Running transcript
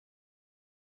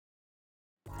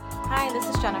Hi, this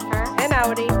is Jennifer, and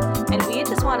Audi. and we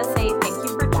just want to say thank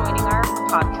you for joining our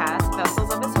podcast,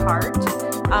 Vessels of His Heart.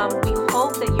 We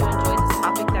hope that you enjoy this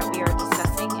topic that we are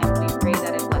discussing, and we pray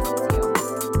that it blesses you.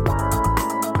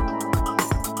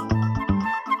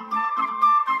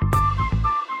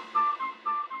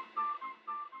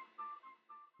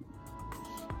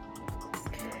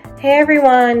 Hey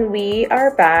everyone, we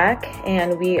are back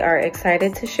and we are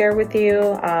excited to share with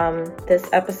you this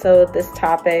episode, this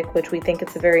topic, which we think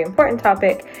is a very important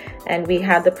topic. And we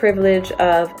had the privilege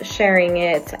of sharing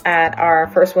it at our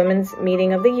first women's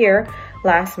meeting of the year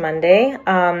last Monday.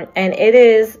 And it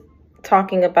is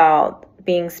talking about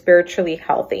being spiritually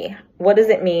healthy. What does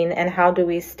it mean and how do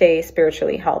we stay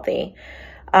spiritually healthy?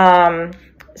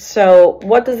 So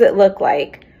what does it look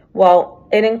like? Well,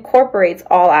 it incorporates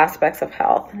all aspects of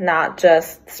health, not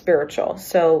just spiritual.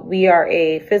 So we are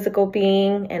a physical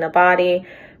being in a body,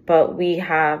 but we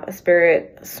have a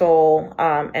spirit, soul,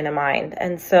 and a mind.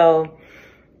 And so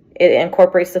it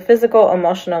incorporates the physical,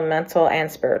 emotional, mental, and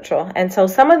spiritual. And so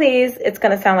some of these, it's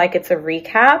going to sound like it's a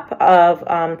recap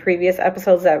of previous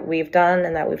episodes that we've done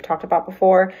and that we've talked about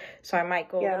before. So I might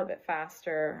go a little bit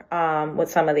faster with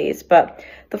some of these. But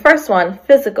the first one,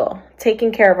 physical,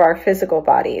 taking care of our physical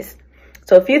bodies.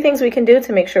 So a few things we can do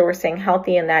to make sure we're staying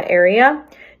healthy in that area: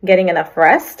 getting enough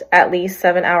rest, at least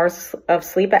 7 hours of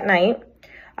sleep at night,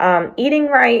 eating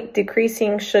right,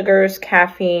 decreasing sugars,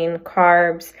 caffeine,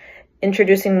 carbs,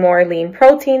 introducing more lean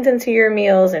proteins into your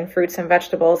meals and fruits and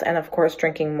vegetables, and of course,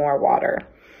 drinking more water.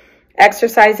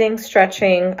 Exercising,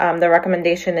 stretching, the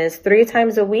recommendation is 3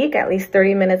 times a week, at least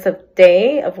 30 minutes a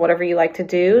day of whatever you like to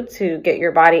do to get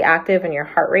your body active and your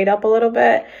heart rate up a little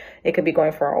bit. It could be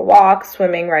going for a walk,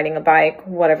 swimming, riding a bike,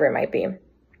 whatever it might be.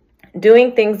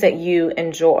 Doing things that you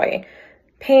enjoy.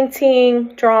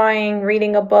 Painting, drawing,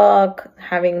 reading a book,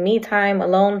 having me time,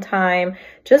 alone time,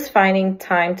 just finding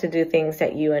time to do things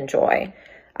that you enjoy.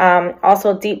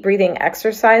 Also, deep breathing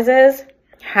exercises,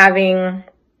 having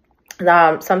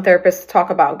some therapists talk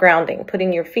about grounding,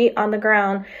 putting your feet on the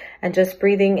ground and just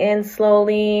breathing in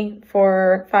slowly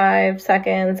for 5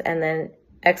 seconds and then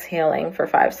exhaling for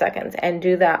 5 seconds, and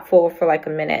do that for like a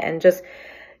minute. And just,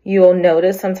 you'll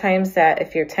notice sometimes that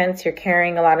if you're tense, you're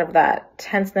carrying a lot of that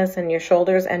tenseness in your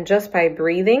shoulders. And just by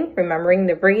breathing, remembering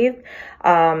to breathe,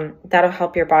 that'll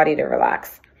help your body to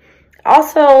relax.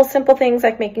 Also, simple things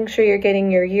like making sure you're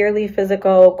getting your yearly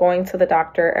physical, going to the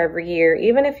doctor every year,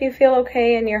 even if you feel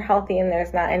okay and you're healthy and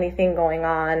there's not anything going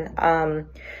on,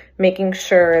 making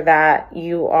sure that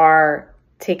you are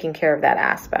taking care of that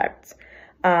aspect.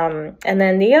 And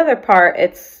then the other part,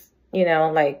 it's,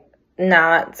 like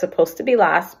not supposed to be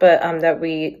last, but that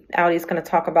Audi's going to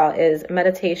talk about is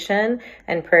meditation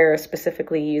and prayer,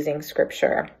 specifically using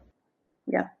scripture.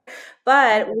 Yeah.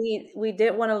 But we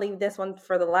did want to leave this one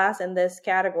for the last in this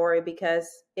category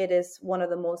because it is one of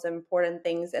the most important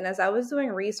things. And as I was doing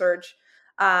research,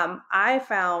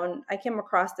 I came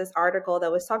across this article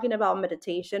that was talking about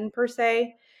meditation per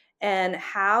se, and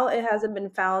how it hasn't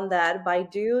been found that by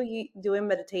doing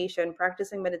meditation,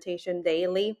 practicing meditation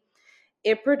daily,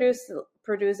 it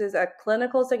produces a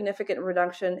clinical significant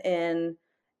reduction in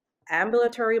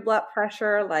ambulatory blood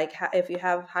pressure, like if you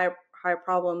have high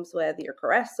problems with your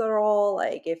cholesterol,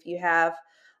 like if you have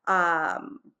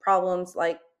problems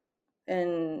like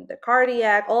in the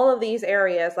cardiac, all of these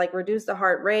areas, like reduce the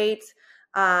heart rate.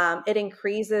 It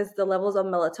increases the levels of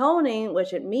melatonin,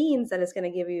 which it means that it's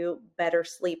going to give you better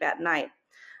sleep at night.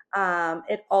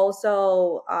 It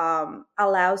also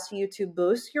allows you to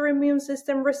boost your immune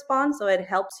system response, so it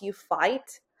helps you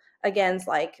fight against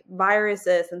like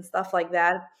viruses and stuff like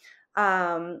that.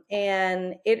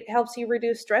 And it helps you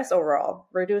reduce stress overall,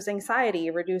 reduce anxiety,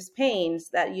 reduce pains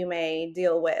that you may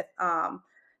deal with.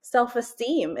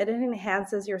 Self-esteem, it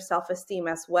enhances your self-esteem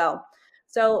as well.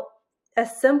 So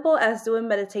as simple as doing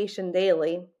meditation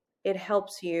daily, it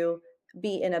helps you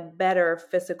be in a better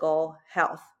physical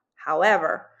health.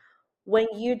 However, when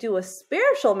you do a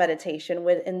spiritual meditation,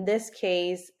 with in this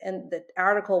case, and the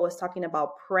article was talking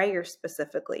about prayer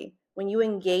specifically, when you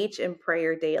engage in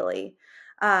prayer daily,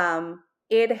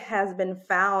 it has been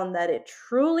found that it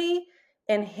truly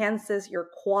enhances your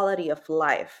quality of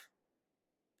life.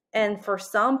 And for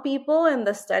some people in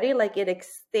the study, like it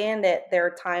extended their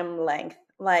time length,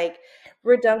 like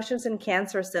reductions in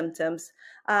cancer symptoms,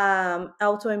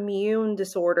 autoimmune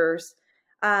disorders.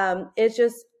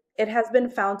 It has been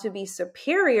found to be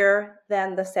superior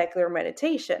than the secular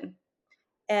meditation.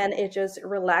 And it just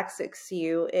relaxes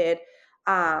you. It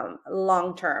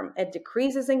long term, it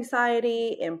decreases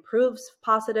anxiety, improves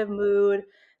positive mood,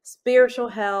 spiritual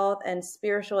health, and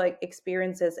spiritual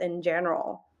experiences in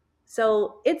general.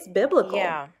 So it's biblical.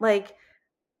 Yeah. Like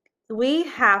we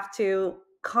have to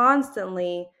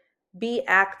constantly be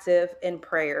active in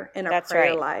prayer, in a That's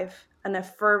prayer right. life, and a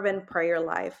fervent prayer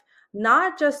life,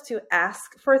 not just to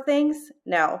ask for things,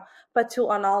 no, but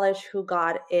to acknowledge who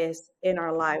God is in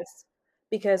our lives,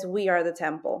 because we are the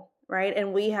temple, right?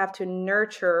 And we have to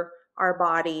nurture our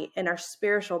body and our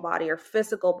spiritual body, our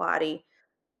physical body,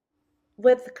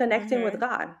 with connecting with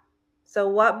Mm-hmm. God. So,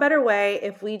 what better way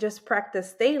if we just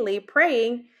practice daily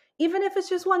praying, even if it's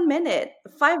just 1 minute,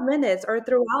 5 minutes, or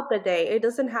throughout the day? It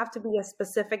doesn't have to be a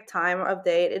specific time of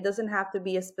day, it doesn't have to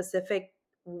be a specific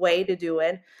way to do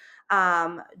it.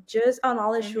 Just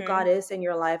acknowledge who Mm-hmm. God is in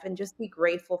your life and just be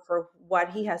grateful for what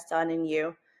He has done in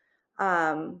you.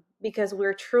 Because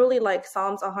we're truly, like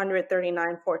Psalms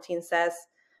 139:14 says,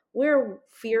 we're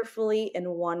fearfully and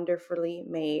wonderfully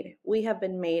made. We have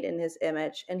been made in His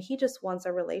image, and He just wants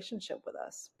a relationship with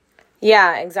us.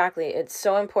 Yeah, exactly. It's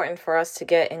so important for us to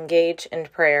get engaged in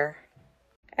prayer.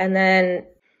 And then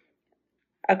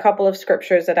a couple of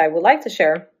scriptures that I would like to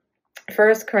share.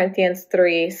 1 Corinthians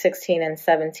 3:16 and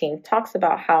 17 talks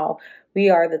about how we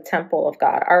are the temple of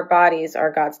God. Our bodies are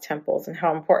God's temples and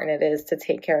how important it is to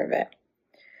take care of it.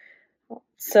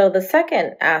 So the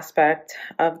second aspect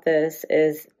of this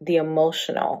is the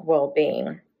emotional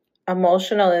well-being.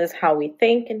 Emotional is how we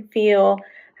think and feel.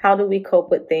 How do we cope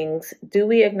with things? Do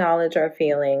we acknowledge our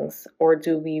feelings or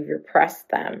do we repress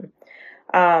them?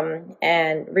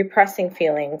 And repressing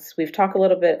feelings. We've talked a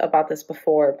little bit about this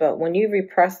before, but when you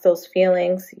repress those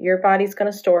feelings, your body's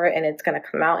going to store it and it's going to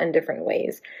come out in different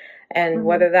ways. And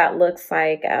whether that looks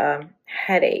like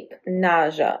headache,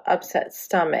 nausea, upset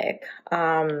stomach,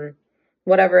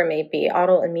 whatever it may be,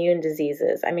 autoimmune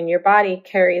diseases. I mean, your body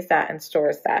carries that and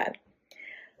stores that.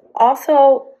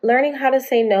 Also, learning how to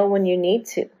say no when you need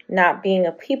to, not being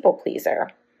a people pleaser,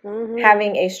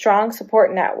 having a strong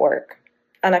support network,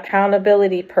 an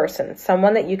accountability person,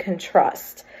 someone that you can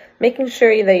trust, making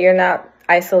sure that you're not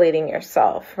isolating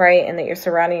yourself, right? And that you're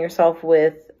surrounding yourself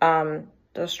with a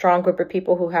strong group of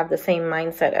people who have the same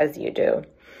mindset as you do.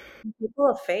 People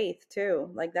of faith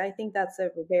too. Like, I think that's a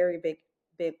very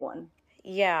big one.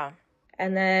 Yeah.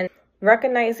 And then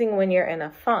recognizing when you're in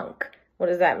a funk. What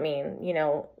does that mean? You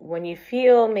know, when you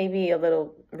feel maybe a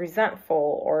little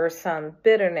resentful or some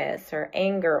bitterness or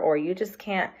anger, or you just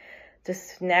can't,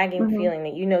 this nagging feeling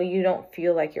that you don't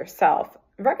feel like yourself.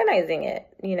 Recognizing it,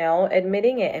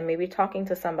 admitting it, and maybe talking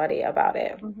to somebody about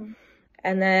it.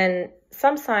 And then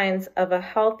some signs of a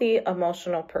healthy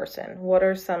emotional person. What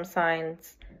are some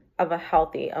signs of a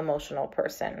healthy emotional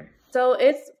person? So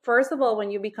it's, first of all,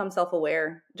 when you become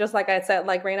self-aware, just like I said,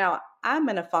 like right now, I'm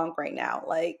in a funk right now,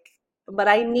 like, but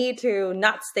I need to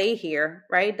not stay here,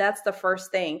 right? That's the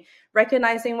first thing.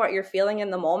 Recognizing what you're feeling in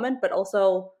the moment, but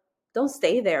also don't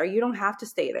stay there. You don't have to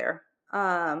stay there.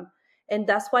 And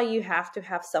that's why you have to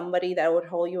have somebody that would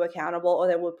hold you accountable, or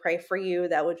that would pray for you,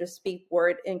 that would just speak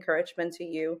word encouragement to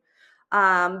you.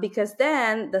 Because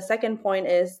then the second point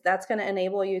is that's going to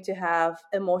enable you to have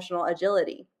emotional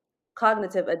agility,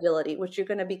 cognitive agility, which you're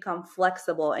going to become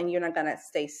flexible and you're not going to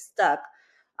stay stuck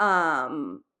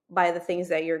by the things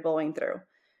that you're going through.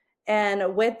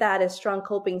 And with that is strong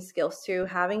coping skills too.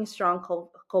 Having strong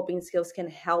coping skills can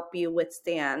help you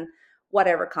withstand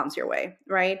whatever comes your way,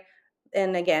 right?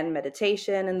 And again,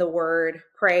 meditation and the word,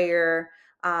 prayer,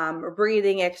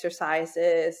 breathing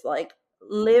exercises, like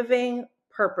living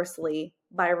purposely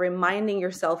by reminding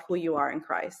yourself who you are in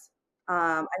Christ.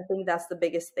 I think that's the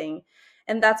biggest thing.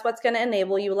 And that's what's going to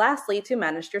enable you, lastly, to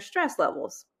manage your stress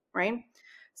levels, right?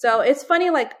 So it's funny,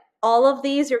 like all of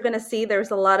these, you're going to see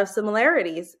there's a lot of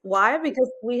similarities. Why? Because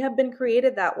we have been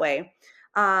created that way.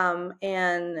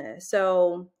 And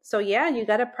so yeah, you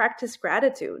got to practice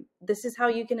gratitude. This is how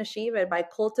you can achieve it, by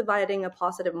cultivating a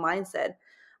positive mindset.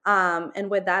 And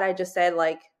with that, I just said,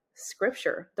 like,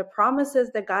 scripture, the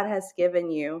promises that God has given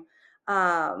you,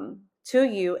 to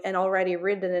you and already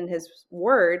written in His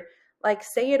word, like,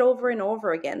 say it over and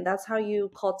over again. That's how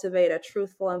you cultivate a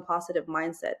truthful and positive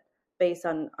mindset based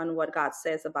on what God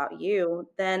says about you.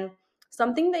 Then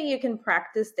something that you can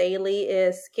practice daily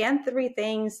is scan 3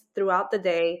 things throughout the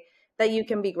day that you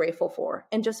can be grateful for,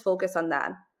 and just focus on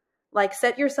that. Like,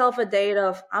 set yourself a date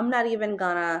of, I'm not even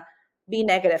gonna be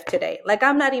negative today. Like,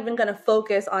 I'm not even gonna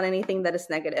focus on anything that is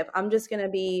negative. I'm just gonna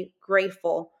be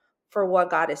grateful for what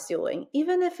God is doing.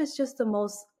 Even if it's just the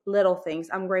most little things.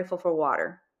 I'm grateful for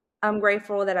water. I'm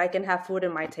grateful that I can have food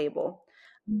in my table.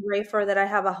 I'm grateful that I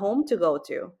have a home to go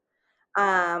to.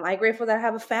 I'm grateful that I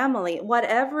have a family.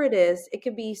 Whatever it is, it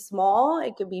could be small,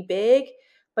 it could be big,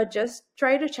 but just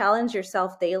try to challenge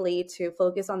yourself daily to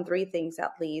focus on 3 things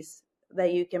at least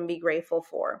that you can be grateful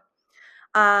for.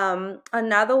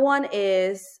 Another one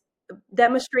is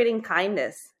demonstrating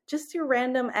kindness, just your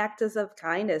random acts of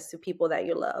kindness to people that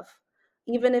you love,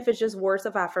 even if it's just words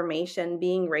of affirmation,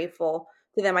 being grateful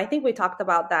to them. I think we talked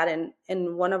about that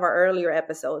in one of our earlier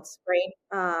episodes,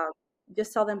 right?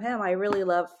 Just tell them, hey, I really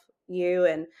love you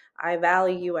and I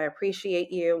value you, I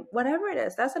appreciate you, whatever it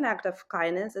is. That's an act of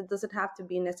kindness. It doesn't have to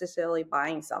be necessarily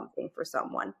buying something for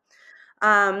someone.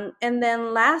 And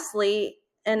then lastly,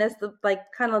 and it's the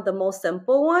like kind of the most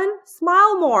simple one,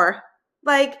 smile more.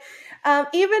 Like,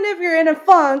 even if you're in a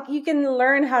funk, you can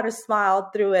learn how to smile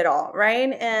through it all,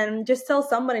 right? And just tell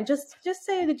somebody, just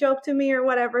say a joke to me or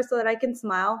whatever, so that I can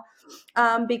smile.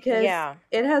 Because Yeah.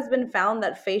 it has been found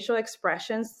that facial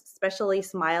expressions, especially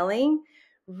smiling,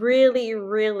 really,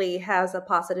 really has a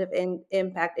positive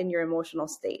impact in your emotional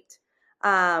state.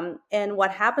 And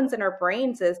what happens in our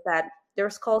brains is that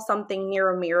there's called something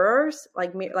mirror mirrors,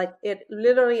 like it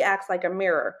literally acts like a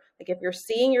mirror. Like if you're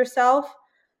seeing yourself,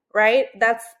 right,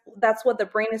 that's what the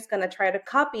brain is going to try to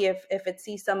copy if it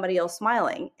sees somebody else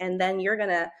smiling, and then you're going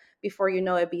to, before you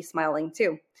know it, be smiling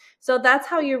too. So that's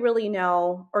how you really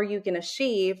know, or you can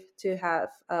achieve to have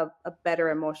a better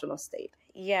emotional state.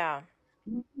 Yeah,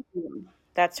 Mhm.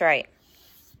 that's right.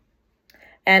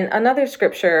 And another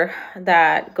scripture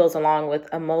that goes along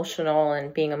with emotional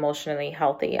and being emotionally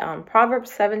healthy,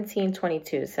 Proverbs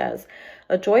 17:22 says,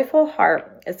 "A joyful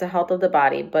heart is the health of the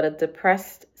body, but a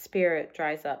depressed spirit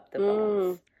dries up the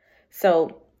bones."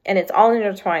 So, and it's all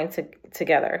intertwined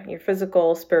together, your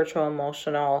physical, spiritual,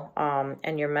 emotional,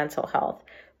 and your mental health.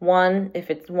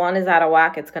 If one is out of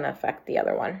whack, it's going to affect the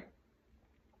other one.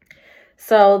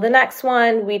 So the next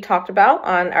one we talked about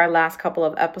on our last couple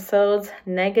of episodes,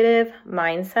 negative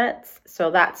mindsets. So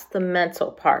that's the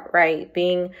mental part, right?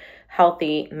 Being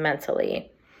healthy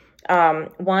mentally.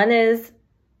 One is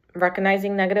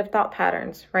recognizing negative thought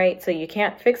patterns, right? So you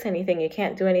can't fix anything, you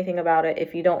can't do anything about it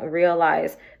if you don't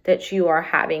realize that you are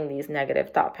having these negative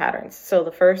thought patterns. So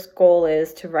the first goal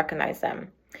is to recognize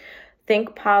them.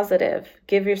 Think positive,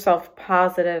 give yourself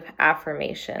positive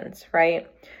affirmations, right?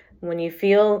 When you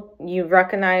feel you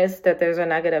recognize that there's a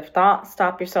negative thought,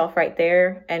 stop yourself right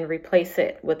there and replace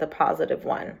it with a positive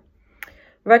one.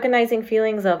 Recognizing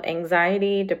feelings of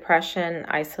anxiety, depression,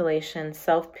 isolation,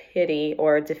 self-pity,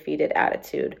 or a defeated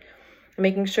attitude.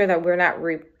 Making sure that we're not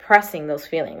repressing those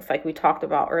feelings like we talked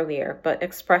about earlier, but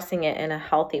expressing it in a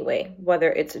healthy way,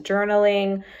 whether it's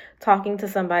journaling, talking to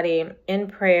somebody, in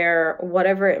prayer,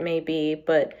 whatever it may be,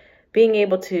 but being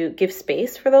able to give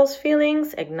space for those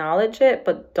feelings, acknowledge it,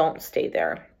 but don't stay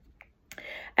there.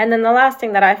 And then the last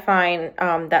thing that I find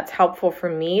that's helpful for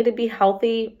me to be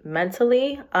healthy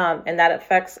mentally, and that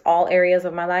affects all areas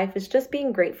of my life, is just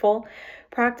being grateful.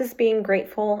 Practice being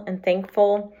grateful and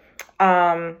thankful.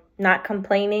 Not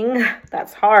complaining.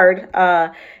 That's hard.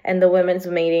 And the women's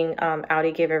meeting,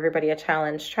 Audi gave everybody a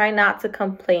challenge. Try not to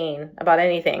complain about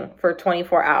anything for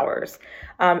 24 hours.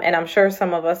 And I'm sure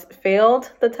some of us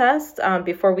failed the test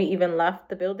before we even left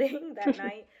the building that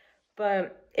night.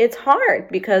 But it's hard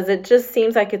because it just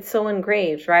seems like it's so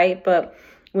engraved, right? But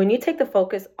when you take the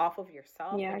focus off of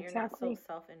yourself, Yeah, and you're exactly. not so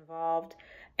self-involved,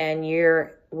 and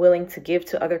you're willing to give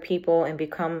to other people and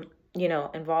become,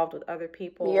 involved with other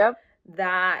people, Yep.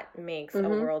 that makes a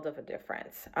world of a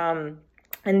difference.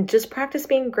 And just practice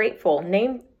being grateful.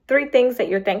 Name 3 things that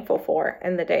you're thankful for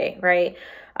in the day, right?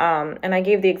 And I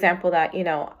gave the example that,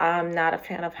 I'm not a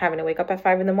fan of having to wake up at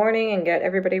 5 a.m. and get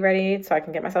everybody ready so I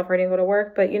can get myself ready and go to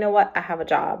work. But you know what? I have a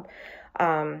job.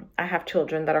 I have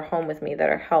children that are home with me that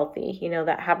are healthy,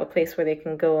 that have a place where they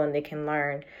can go and they can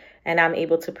learn. And I'm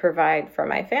able to provide for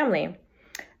my family.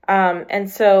 And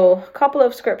so a couple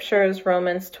of scriptures,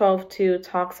 Romans 12:2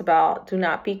 talks about, do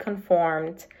not be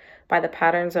conformed by the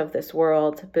patterns of this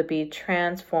world, but be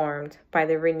transformed by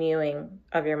the renewing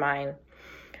of your mind.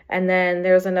 And then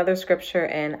there's another scripture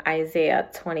in Isaiah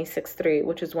 26:3,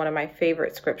 which is one of my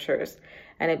favorite scriptures.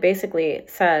 And it basically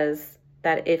says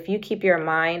that if you keep your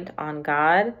mind on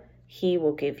God, He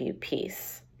will give you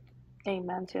peace.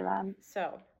 Amen to that.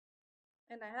 So,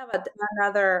 And I have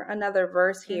another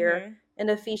verse here in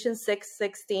Ephesians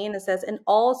 6:16. It says, "In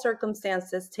all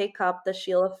circumstances, take up the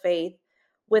shield of faith,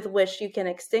 with which you can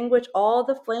extinguish all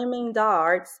the flaming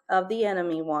darts of the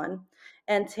enemy one,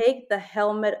 and take the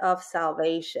helmet of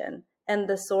salvation and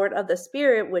the sword of the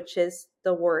Spirit, which is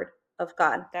the word of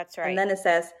God." that's right. And then it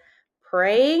says,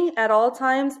 "Praying at all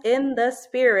times in the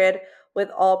Spirit with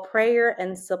all prayer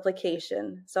and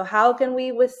supplication." So how can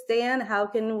we withstand? How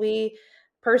can we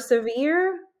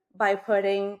persevere? By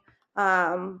putting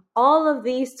all of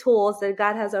these tools that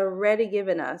God has already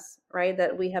given us, right?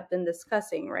 That we have been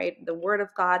discussing, right? The Word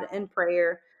of God and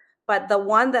prayer. But the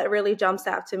one that really jumps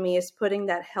out to me is putting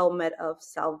that helmet of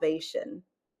salvation.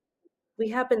 we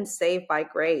have been saved by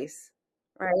grace,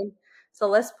 right? So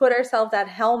let's put ourselves that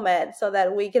helmet so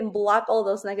that we can block all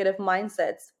those negative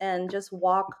mindsets and just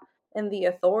walk in the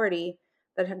authority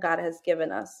that God has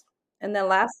given us. And then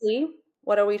lastly,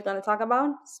 what are we going to talk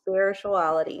about?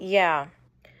 Spirituality. Yeah.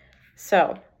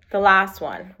 So the last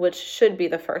one, which should be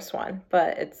the first one,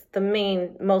 but it's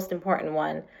the most important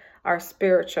one, our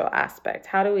spiritual aspect.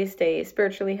 How do we stay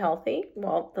spiritually healthy?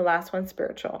 Well, the last one's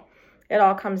spiritual. It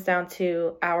all comes down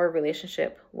to our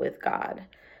relationship with God.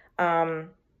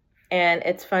 And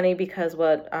it's funny because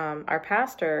what our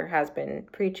pastor has been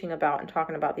preaching about and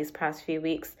talking about these past few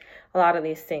weeks, a lot of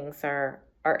these things are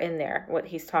in there, what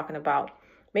he's talking about.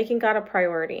 Making God a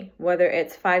priority, whether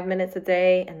it's 5 minutes a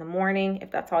day in the morning,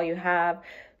 if that's all you have,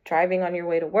 driving on your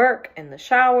way to work, in the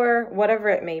shower, whatever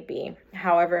it may be,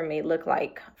 however it may look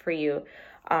like for you.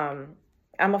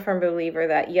 I'm a firm believer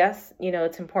that yes,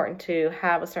 it's important to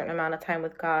have a certain amount of time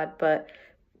with God, but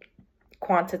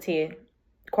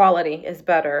quality is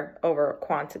better over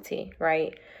quantity,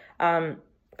 right?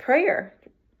 Prayer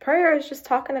is just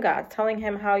talking to God, telling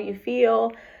him how you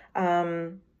feel,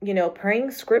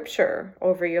 praying scripture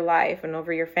over your life and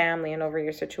over your family and over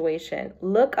your situation.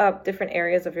 Look up different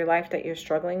areas of your life that you're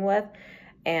struggling with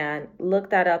and look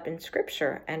that up in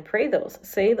scripture and pray those,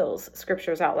 say those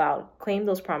scriptures out loud, claim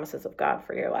those promises of God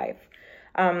for your life.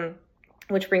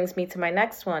 Which brings me to my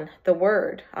next one, the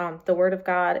word. The word of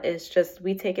God is just,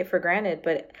 we take it for granted,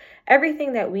 but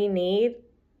everything that we need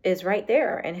is right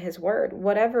there in his word,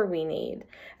 whatever we need.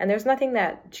 And there's nothing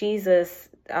that Jesus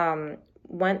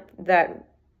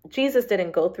Jesus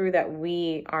didn't go through that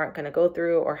we aren't going to go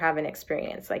through or haven't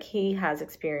experienced. Like he has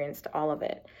experienced all of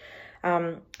it.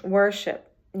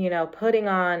 Worship, putting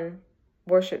on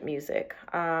worship music,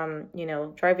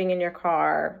 driving in your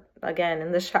car, again,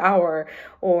 in the shower,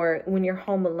 or when you're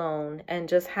home alone and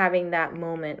just having that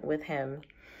moment with him.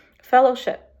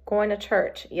 Fellowship, going to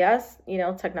church. Yes,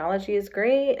 technology is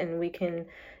great and we can,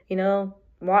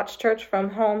 watch church from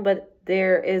home, but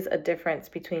there is a difference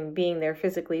between being there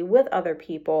physically with other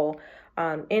people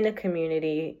in a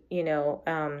community,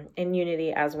 in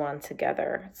unity as one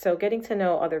together. So getting to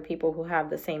know other people who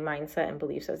have the same mindset and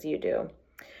beliefs as you do.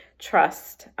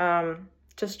 Trust,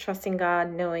 just trusting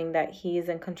God, knowing that he's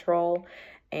in control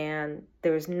and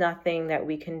there's nothing that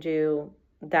we can do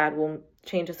that will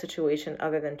change a situation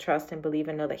other than trust and believe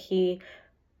and know that he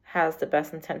has the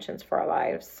best intentions for our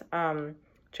lives.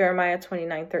 Jeremiah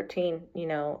 29:13,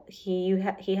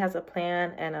 he has a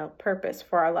plan and a purpose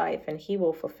for our life and he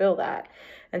will fulfill that.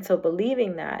 And so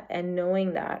believing that and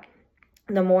knowing that,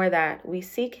 the more that we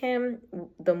seek him,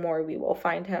 the more we will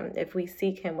find him if we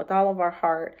seek him with all of our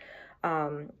heart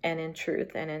and in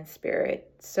truth and in spirit.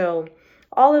 So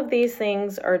all of these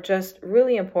things are just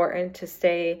really important to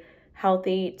stay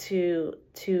healthy, to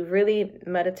really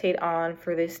meditate on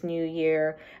for this new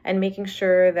year and making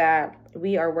sure that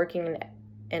we are working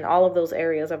in all of those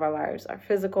areas of our lives, our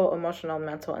physical, emotional,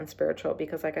 mental, and spiritual,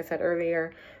 because like I said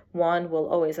earlier, one will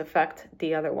always affect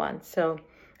the other one. So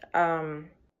I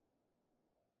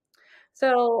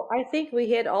think we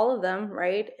hit all of them,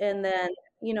 right? And then,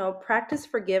 practice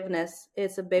forgiveness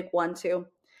is a big one too.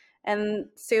 And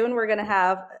soon we're going to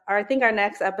have, or I think our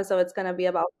next episode is going to be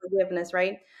about forgiveness,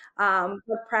 right?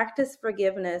 But practice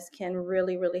forgiveness can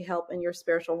really, really help in your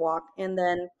spiritual walk. And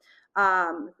then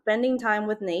spending time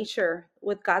with nature,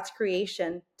 with God's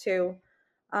creation too,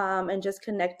 and just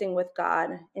connecting with God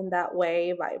in that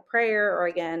way by prayer or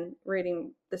again,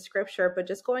 reading the scripture, but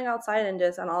just going outside and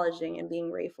just acknowledging and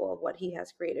being grateful of what he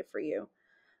has created for you.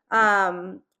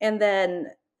 And then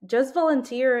just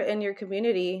volunteer in your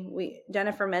community.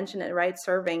 Jennifer mentioned it, right?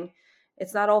 Serving.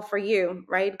 It's not all for you,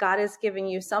 right? God is giving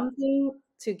you something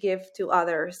to give to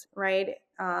others, right?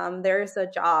 There is a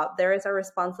job, there is a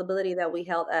responsibility that we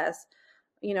held as,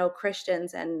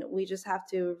 Christians, and we just have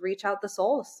to reach out the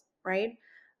souls, right?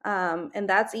 And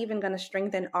that's even going to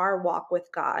strengthen our walk with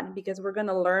God because we're going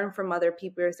to learn from other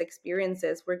people's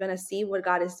experiences. We're going to see what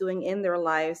God is doing in their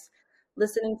lives,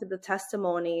 listening to the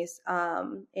testimonies.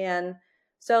 And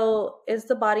so is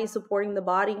the body supporting the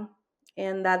body?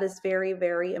 And that is very,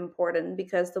 very important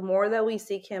because the more that we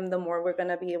seek him, the more we're going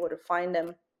to be able to find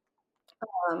him.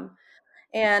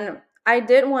 And I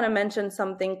did want to mention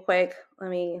something quick. Let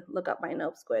me look up my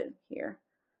notes quick here.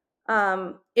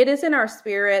 It is in our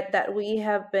spirit that we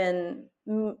have been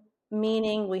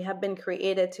meaning we have been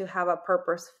created to have a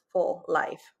purposeful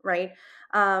life, right?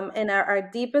 And our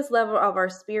deepest level of our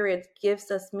spirit gives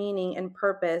us meaning and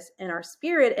purpose, and our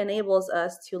spirit enables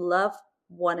us to love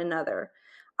one another,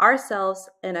 ourselves,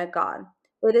 and a God.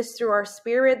 It is through our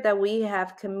spirit that we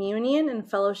have communion and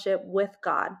fellowship with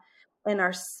God. and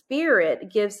our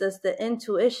spirit gives us the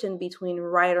intuition between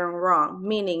right and wrong,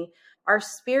 meaning our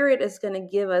spirit is going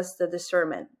to give us the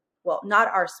discernment. Well, not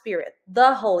our spirit,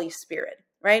 the Holy Spirit,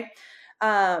 right?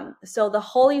 So the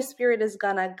Holy Spirit is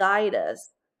going to guide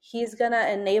us. He's going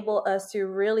to enable us to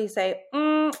really say,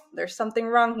 there's something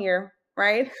wrong here,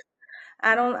 right?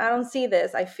 I don't see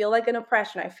this. I feel like an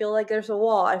oppression. I feel like there's a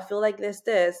wall. I feel like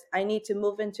this. I need to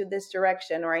move into this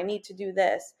direction, or I need to do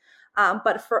this.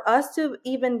 But for us to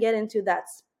even get into that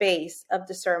space of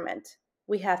discernment,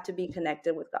 we have to be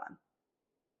connected with God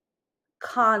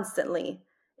constantly.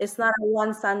 It's not a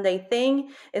one Sunday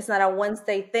thing. It's not a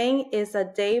Wednesday thing. It's a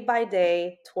day by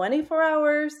day, 24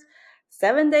 hours,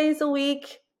 7 days a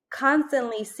week,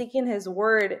 constantly seeking His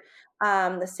word,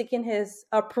 seeking His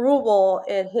approval,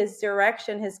 His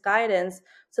direction, His guidance,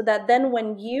 so that then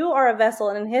when you are a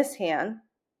vessel in His hand,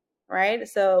 right?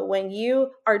 So when you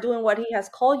are doing what He has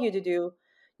called you to do,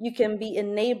 you can be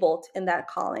enabled in that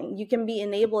calling. You can be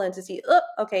enabled and to see, oh,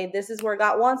 okay, this is where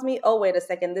God wants me. Oh, wait a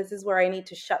second, this is where I need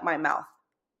to shut my mouth,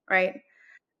 right?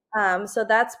 So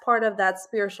that's part of that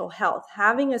spiritual health.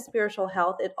 Having a spiritual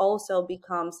health, it also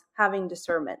becomes having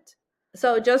discernment.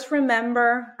 So just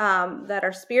remember that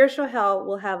our spiritual health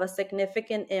will have a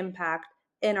significant impact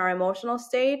in our emotional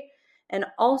state and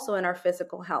also in our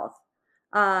physical health.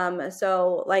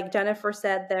 So like Jennifer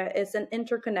said, there is an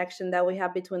interconnection that we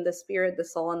have between the spirit, the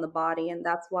soul, and the body. And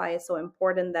that's why it's so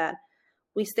important that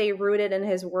we stay rooted in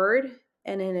His word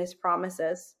and in His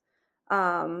promises.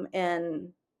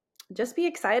 And just be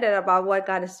excited about what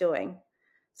God is doing.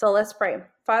 So let's pray.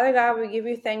 Father God, we give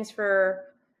you thanks for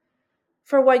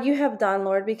what you have done,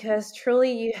 Lord, because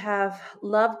truly you have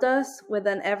loved us with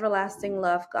an everlasting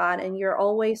love, God, and you're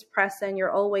always present,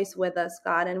 you're always with us,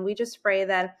 God. And we just pray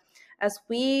that as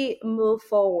we move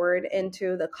forward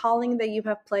into the calling that you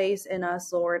have placed in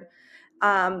us, Lord,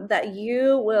 that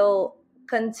you will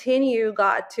continue,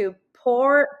 God, to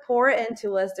pour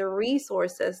into us the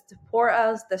resources, to pour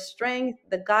us the strength,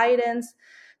 the guidance,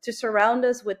 to surround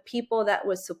us with people that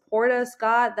will support us,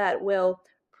 God, that will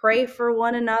pray for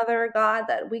one another, God,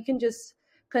 that we can just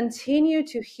continue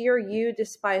to hear you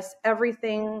despite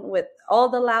everything, with all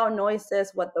the loud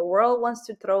noises, what the world wants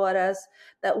to throw at us,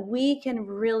 that we can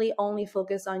really only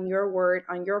focus on your word,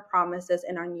 on your promises,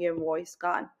 and on your voice,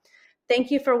 God. Thank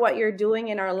you for what you're doing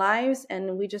in our lives.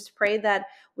 And we just pray that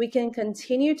we can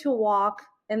continue to walk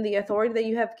in the authority that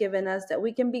you have given us, that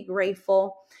we can be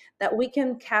grateful, that we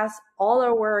can cast all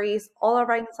our worries, all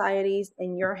our anxieties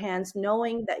in your hands,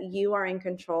 knowing that you are in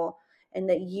control and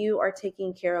that you are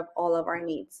taking care of all of our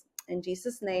needs. In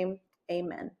Jesus' name,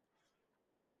 amen.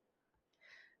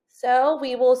 So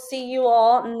we will see you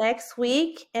all next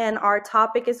week. And our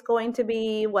topic is going to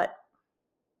be what?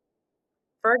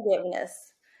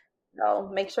 Forgiveness. So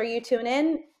make sure you tune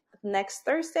in next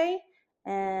Thursday,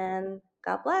 and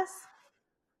God bless.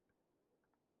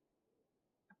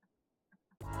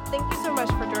 Thank you so much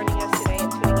for joining us